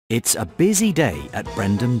It's a busy day at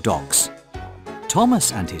Brendam Docks.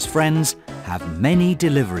 Thomas and his friends have many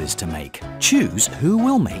deliveries to make. Choose who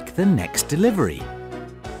will make the next delivery.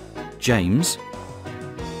 James.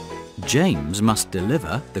 James must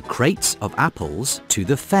deliver the crates of apples to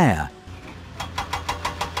the fair.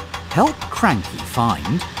 Help Cranky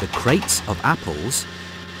find the crates of apples.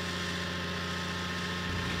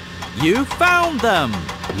 You found them!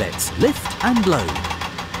 Let's lift and load.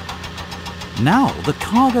 Now the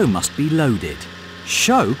cargo must be loaded.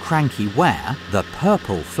 Show Cranky where the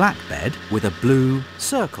purple flatbed with a blue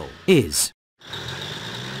circle is.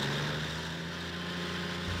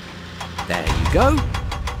 There you go.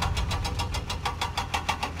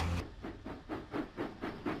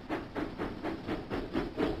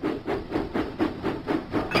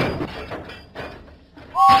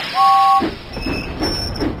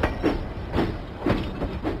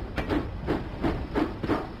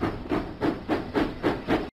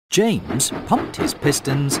 James pumped his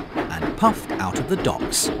pistons and puffed out of the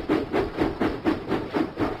docks.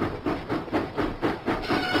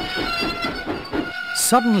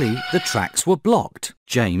 Suddenly, the tracks were blocked.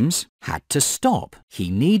 James had to stop. He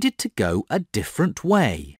needed to go a different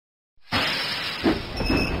way.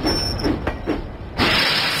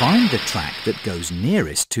 Find the track that goes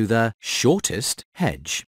nearest to the shortest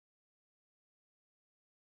hedge.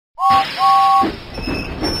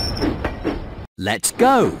 Let's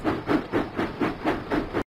go!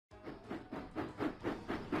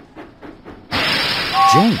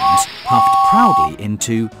 James puffed proudly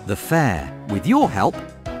into the fair. With your help,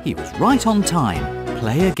 he was right on time.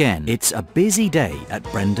 Play again. It's a busy day at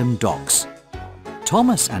Brendam Docks.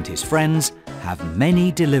 Thomas and his friends have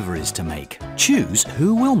many deliveries to make. Choose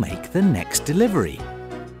who will make the next delivery.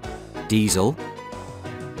 Diesel.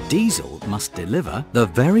 Diesel must deliver the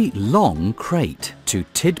very long crate to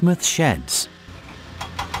Tidmouth Sheds.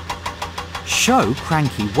 Show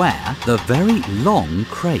Cranky where the very long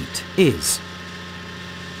crate is.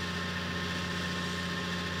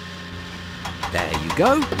 There you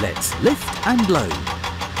go. Let's lift and load.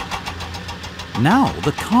 Now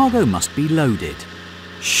the cargo must be loaded.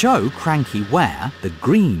 Show Cranky where the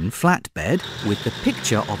green flatbed with the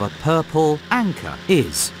picture of a purple anchor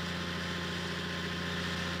is.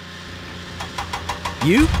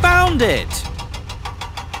 You found it!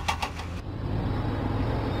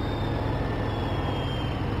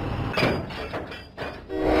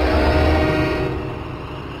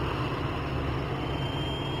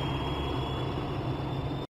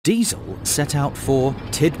 Diesel set out for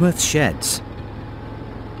Tidmouth Sheds.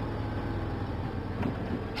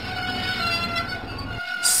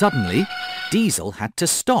 Suddenly, Diesel had to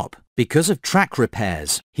stop because of track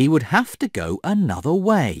repairs. He would have to go another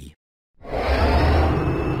way.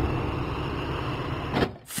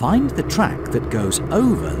 Find the track that goes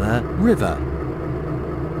over the river.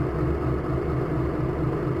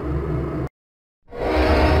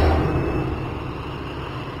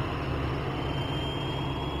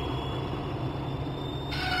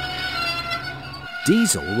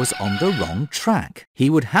 Diesel was on the wrong track. He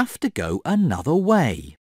would have to go another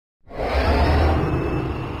way.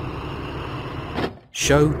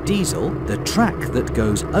 Show Diesel the track that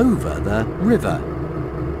goes over the river.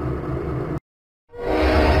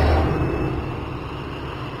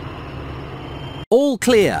 All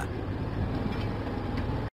clear.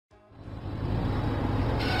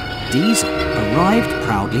 Diesel arrived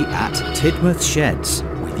proudly at Tidmouth Sheds.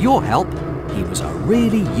 With your help, he was a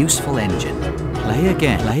really useful engine. Play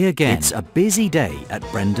again. Play again. It's a busy day at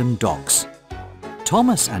Brendam Docks.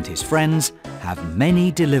 Thomas and his friends have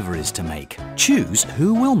many deliveries to make. Choose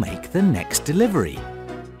who will make the next delivery.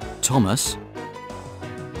 Thomas.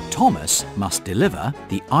 Thomas must deliver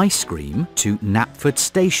the ice cream to Knapford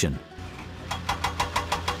Station.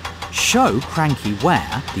 Show Cranky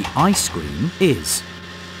where the ice cream is.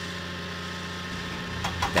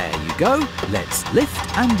 There you go. Let's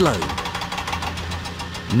lift and load.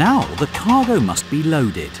 Now the cargo must be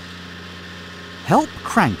loaded. Help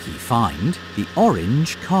Cranky find the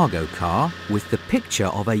orange cargo car with the picture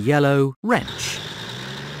of a yellow wrench.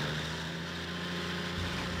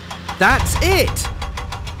 That's it!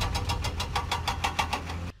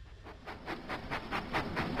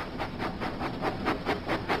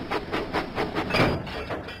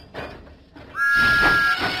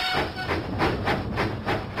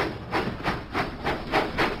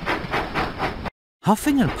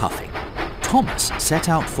 Huffing and puffing, Thomas set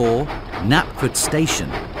out for Knapford Station.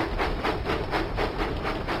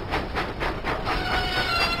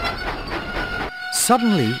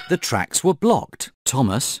 Suddenly, the tracks were blocked.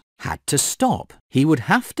 Thomas had to stop. He would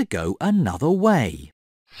have to go another way.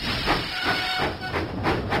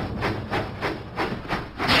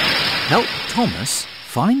 Help Thomas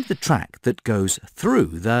find the track that goes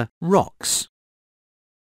through the rocks.